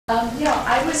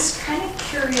I was kind of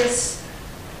curious.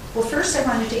 Well, first I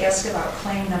wanted to ask about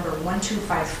claim number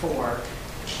 1254,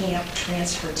 camp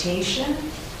transportation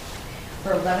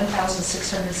for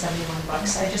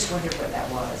 $11,671. I just wondered what that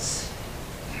was.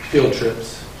 Field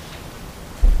trips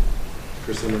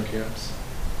for summer camps.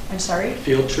 I'm sorry?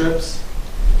 Field trips.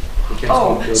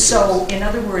 Oh, so in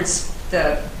other words,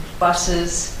 the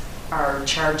buses are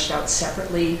charged out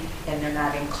separately and they're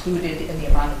not included in the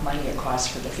amount of money it costs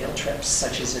for the field trips,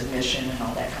 such as admission and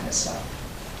all that kind of stuff.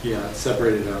 Yeah, it's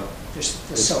separated out.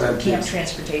 So camp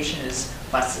transportation is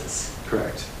buses.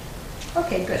 Correct.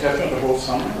 Okay, good. Is that for the whole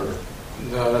summer? Or?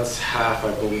 No, that's half,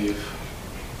 I believe.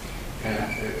 And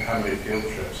how many field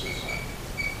trips is that?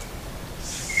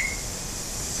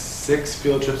 6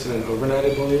 field trips and an overnight,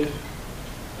 I believe.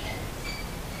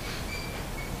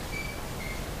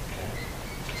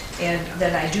 And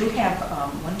then I do have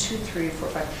 1, 2, 3, 4,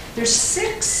 5. There's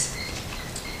 6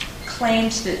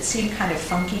 claims that seem kind of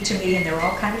funky to me, and they're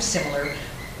all kind of similar.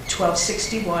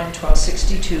 1261,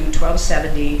 1262,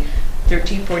 1270,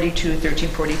 1342,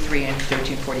 1343, and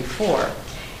 1344.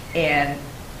 And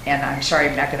I'm sorry,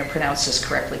 I'm not going to pronounce this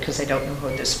correctly because I don't know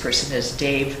who this person is.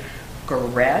 Dave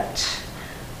Garrett.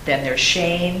 Then there's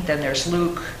Shane. Then there's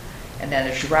Luke. And then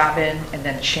there's Robin. And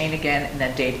then Shane again. And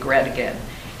then Dave Garrett again.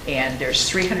 And there's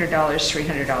 $300,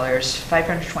 $300,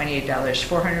 $528,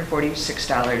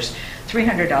 $446,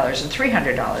 $300, and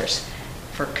 $300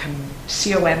 for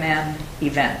COMM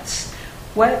events.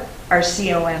 What are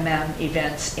COMM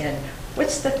events, and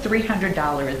what's the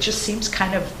 $300? It just seems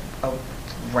kind of a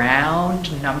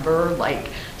round number,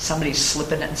 like somebody's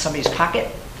slipping it in somebody's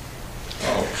pocket.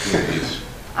 Oh, please.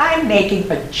 I'm making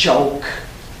a joke.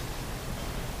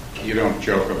 You don't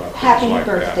joke about Happy things like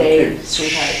birthday, that.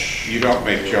 sweetheart. You don't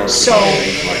make jokes So about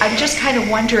things like I'm that. just kind of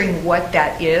wondering what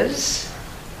that is.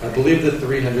 I believe the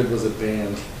 300 was a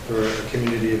band for a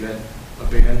community event. A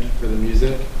band for the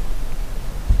music.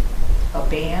 A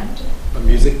band? A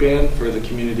music band for the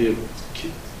community of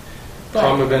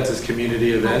comm events is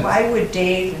community events. Why would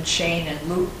Dave and Shane and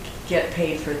Luke get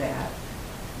paid for that?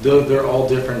 They're all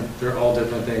different. They're all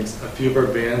different things. A few of our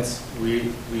bands,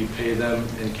 we pay them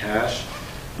in cash,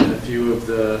 and a few of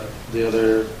the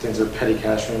other things are petty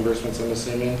cash reimbursements. I'm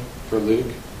assuming for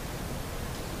Luke.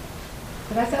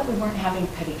 But I thought we weren't having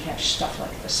petty cash stuff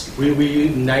like this. We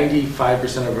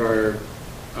 95%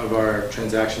 of our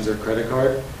transactions are credit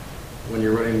card. When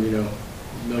you're running, $1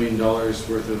 million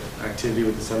worth of activity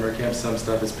with the summer camp, some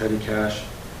stuff is petty cash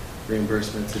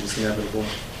reimbursements. It's just inevitable.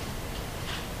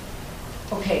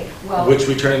 Okay, well. Which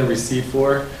we turn in a receipt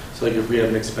for. So like if we have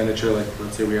an expenditure, like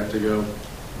let's say we have to go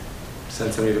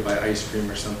send somebody to buy ice cream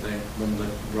or something, when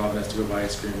like Robin has to go buy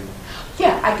ice cream.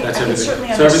 Yeah, I can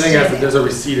certainly understand. So everything there's a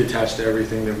receipt attached to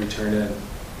everything that we turn in.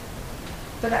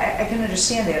 But I can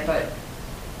understand that, but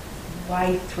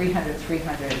why 300,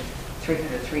 300,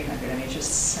 300, 300? I mean, it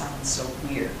just sounds so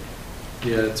weird.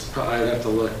 Yeah, I'd have to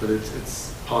look, but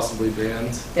it's possibly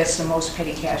bands. That's the most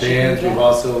petty cash. Bands. We've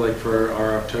also, like for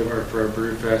our October, for our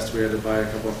Brew Fest, we had to buy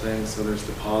a couple of things, so there's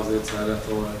deposits. I'd have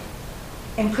to look.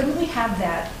 And couldn't we have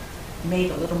that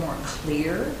made a little more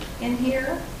clear in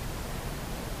here?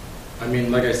 I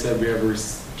mean, like I said, we have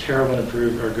Carolyn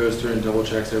approves or goes through and double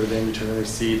checks everything. We turn in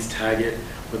receipts, tag it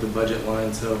with the budget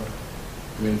line. So,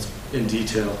 I mean, it's in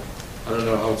detail. I don't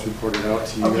know how it's reported out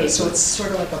to you. Okay, guys, so it's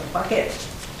sort of like a bucket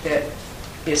that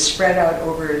is spread out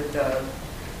over the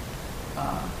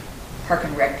Park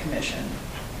and Rec Commission.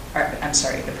 I'm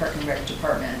sorry, the Park and Rec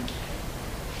Department,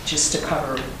 just to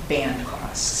cover band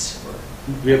costs.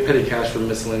 We have petty cash for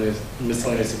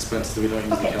miscellaneous expenses that we don't use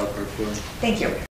the CAL card for. Thank you.